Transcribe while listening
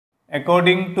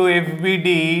according to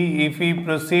FBD, if we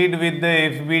proceed with the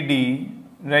FBD,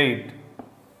 right,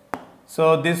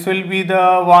 so this will be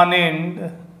the one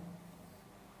end,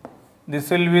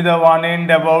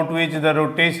 about which the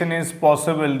rotation is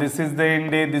possible. This is the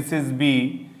end A, this is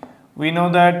B. We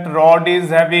know that rod is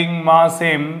having mass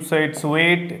m, so its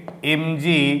weight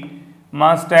mg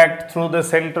must act through the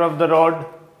center of the rod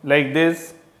like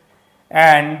this,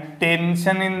 and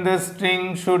tension in the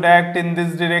string should act in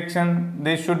this direction.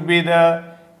 This should be the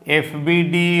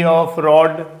FBD of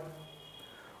rod.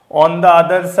 On the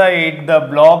other side, the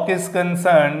block is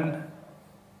concerned,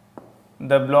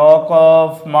 the block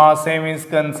of mass m is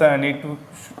concerned,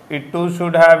 it too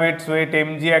should have its weight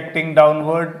mg acting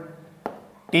downward,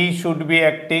 T should be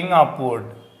acting upward.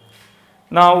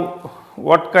 Now,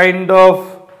 what kind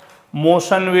of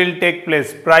motion will take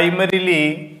place?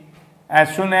 Primarily,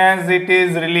 as soon as it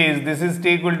is released, this is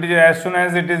T equal to 0, as soon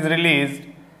as it is released,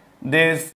 this